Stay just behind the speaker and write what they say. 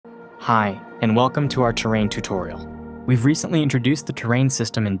Hi, and welcome to our terrain tutorial. We've recently introduced the terrain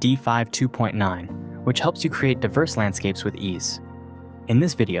system in D5 2.9, which helps you create diverse landscapes with ease. In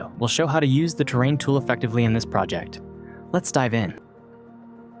this video, we'll show how to use the terrain tool effectively in this project. Let's dive in.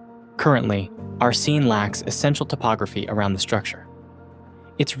 Currently, our scene lacks essential topography around the structure.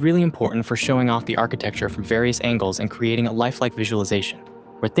 It's really important for showing off the architecture from various angles and creating a lifelike visualization.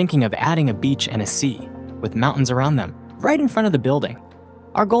 We're thinking of adding a beach and a sea, with mountains around them, right in front of the building.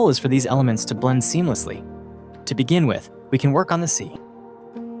 Our goal is for these elements to blend seamlessly. To begin with, we can work on the sea.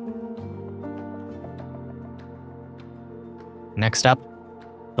 Next up,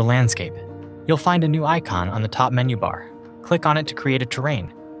 the landscape. You'll find a new icon on the top menu bar. Click on it to create a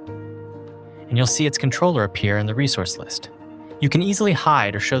terrain, and you'll see its controller appear in the resource list. You can easily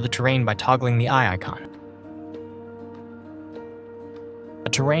hide or show the terrain by toggling the eye icon. A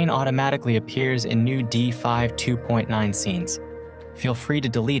terrain automatically appears in new D5 2.9 scenes. Feel free to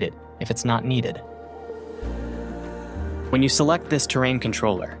delete it if it's not needed. When you select this terrain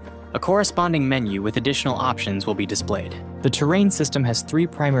controller, a corresponding menu with additional options will be displayed. The terrain system has three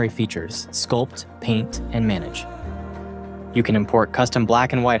primary features: Sculpt, Paint, and Manage. You can import custom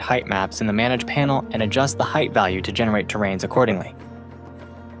black and white height maps in the Manage panel and adjust the height value to generate terrains accordingly.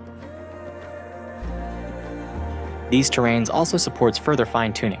 These terrains also supports further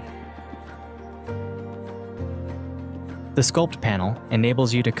fine-tuning. The Sculpt panel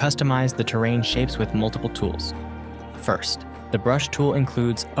enables you to customize the terrain shapes with multiple tools. First, the brush tool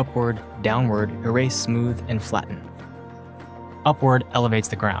includes upward, downward, erase, smooth, and flatten. Upward elevates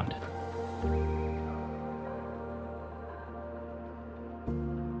the ground.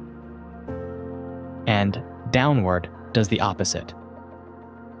 And downward does the opposite.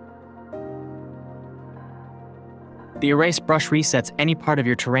 The erase brush resets any part of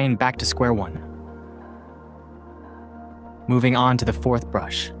your terrain back to square one. Moving on to the fourth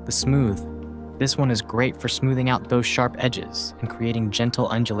brush, the smooth. This one is great for smoothing out those sharp edges and creating gentle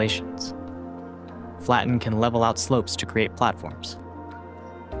undulations. Flatten can level out slopes to create platforms.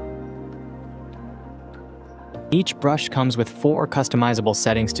 Each brush comes with 4 customizable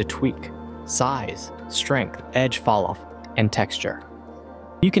settings to tweak: size, strength, edge falloff, and texture.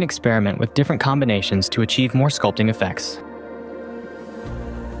 You can experiment with different combinations to achieve more sculpting effects.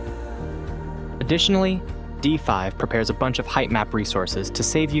 Additionally, D5 prepares a bunch of Heightmap resources to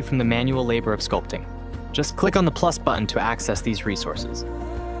save you from the manual labor of sculpting. Just click on the plus button to access these resources.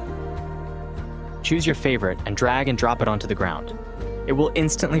 Choose your favorite and drag and drop it onto the ground. It will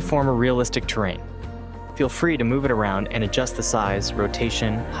instantly form a realistic terrain. Feel free to move it around and adjust the size,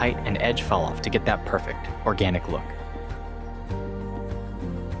 rotation, height, and edge falloff to get that perfect, organic look.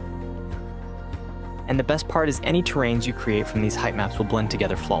 And the best part is any terrains you create from these Heightmaps will blend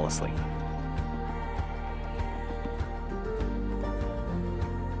together flawlessly.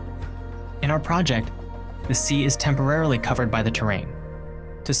 In our project, the sea is temporarily covered by the terrain.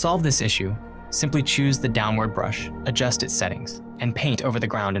 To solve this issue, simply choose the downward brush, adjust its settings, and paint over the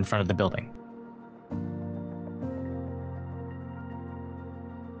ground in front of the building.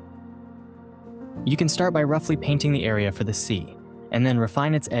 You can start by roughly painting the area for the sea, and then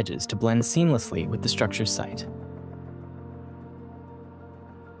refine its edges to blend seamlessly with the structure's site.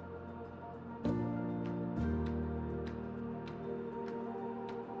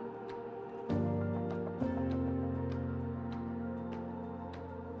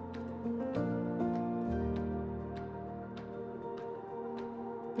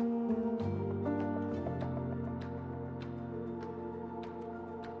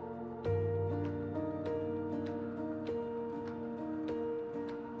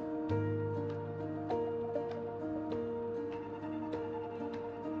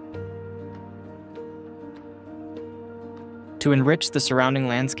 To enrich the surrounding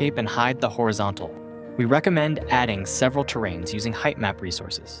landscape and hide the horizontal, we recommend adding several terrains using Heightmap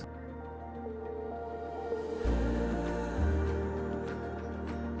resources.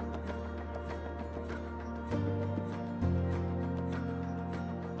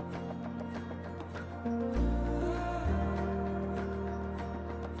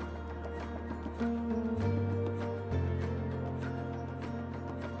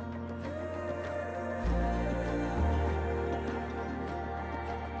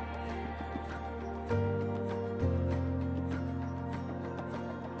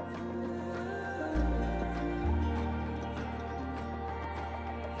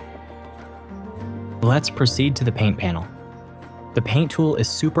 Let's proceed to the paint panel. The paint tool is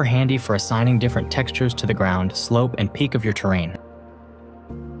super handy for assigning different textures to the ground, slope, and peak of your terrain.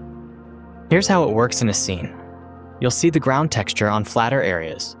 Here's how it works in a scene. You'll see the ground texture on flatter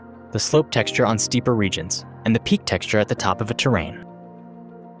areas, the slope texture on steeper regions, and the peak texture at the top of a terrain.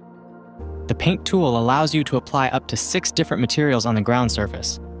 The Paint tool allows you to apply up to 6 different materials on the ground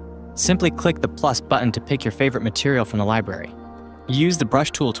surface. Simply click the plus button to pick your favorite material from the library. Use the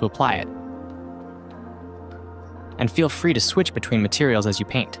brush tool to apply it. And feel free to switch between materials as you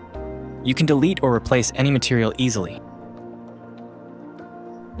paint. You can delete or replace any material easily.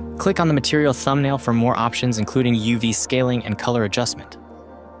 Click on the material thumbnail for more options, including UV scaling and color adjustment.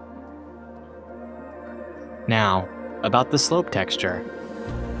 Now, about the slope texture.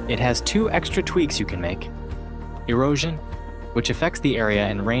 It has 2 extra tweaks you can make. Erosion, which affects the area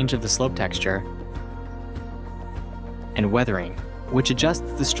and range of the slope texture, and weathering, which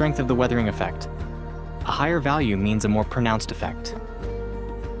adjusts the strength of the weathering effect. A higher value means a more pronounced effect.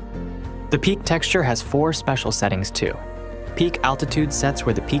 The peak texture has 4 special settings too. Peak altitude sets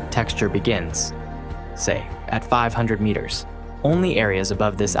where the peak texture begins, say, at 500 meters. Only areas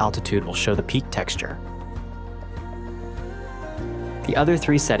above this altitude will show the peak texture. The other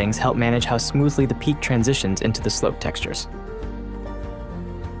 3 settings help manage how smoothly the peak transitions into the slope textures.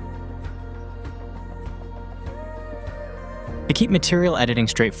 To keep material editing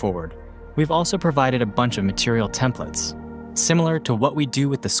straightforward, we've also provided a bunch of material templates, similar to what we do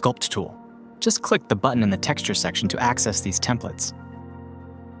with the Sculpt tool. Just click the button in the texture section to access these templates.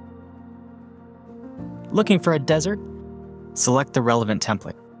 Looking for a desert? Select the relevant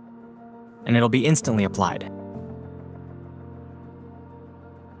template, and it'll be instantly applied.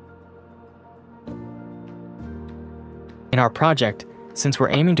 In our project, since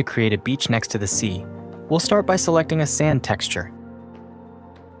we're aiming to create a beach next to the sea, we'll start by selecting a sand texture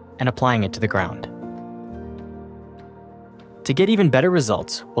and applying it to the ground. To get even better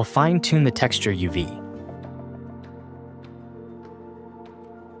results, we'll fine-tune the texture UV.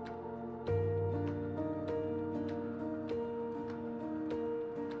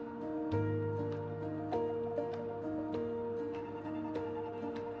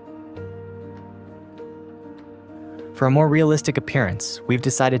 For a more realistic appearance, we've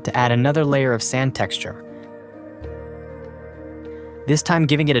decided to add another layer of sand texture, this time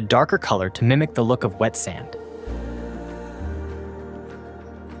giving it a darker color to mimic the look of wet sand.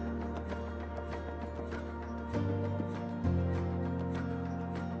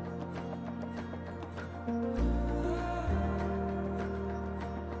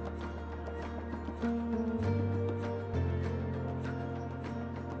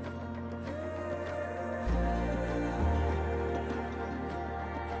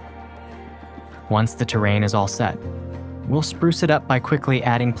 Once the terrain is all set, we'll spruce it up by quickly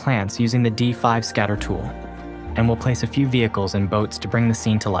adding plants using the D5 scatter tool, and we'll place a few vehicles and boats to bring the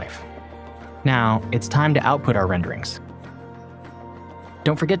scene to life. Now, it's time to output our renderings.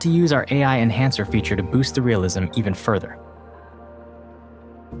 Don't forget to use our AI enhancer feature to boost the realism even further.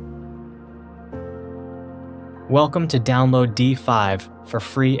 Welcome to download D5 for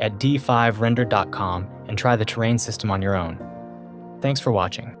free at d5render.com and try the terrain system on your own. Thanks for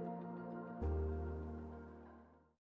watching.